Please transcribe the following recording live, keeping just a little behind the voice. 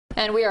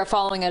And we are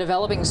following a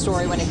developing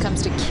story when it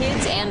comes to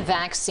kids and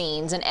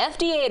vaccines. An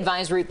FDA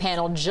advisory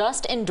panel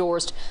just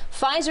endorsed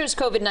Pfizer's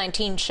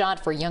COVID-19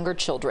 shot for younger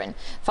children.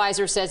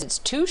 Pfizer says its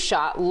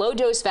two-shot,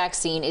 low-dose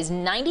vaccine is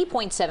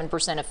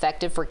 90.7%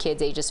 effective for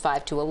kids ages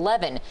 5 to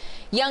 11.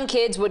 Young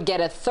kids would get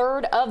a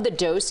third of the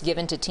dose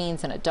given to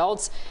teens and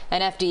adults.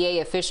 An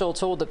FDA official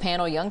told the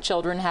panel young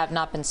children have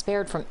not been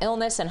spared from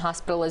illness and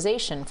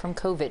hospitalization from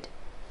COVID.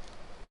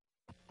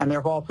 And there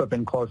have also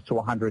been close to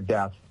 100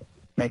 deaths,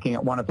 making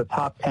it one of the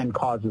top 10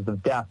 causes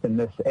of death in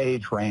this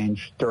age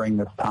range during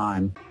this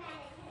time.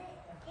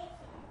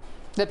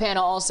 The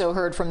panel also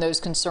heard from those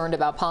concerned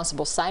about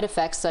possible side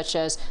effects such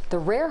as the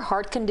rare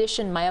heart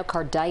condition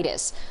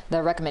myocarditis.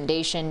 The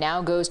recommendation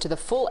now goes to the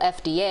full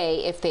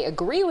FDA. If they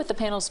agree with the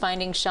panel's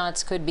findings,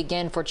 shots could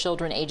begin for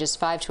children ages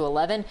 5 to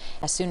 11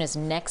 as soon as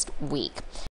next week.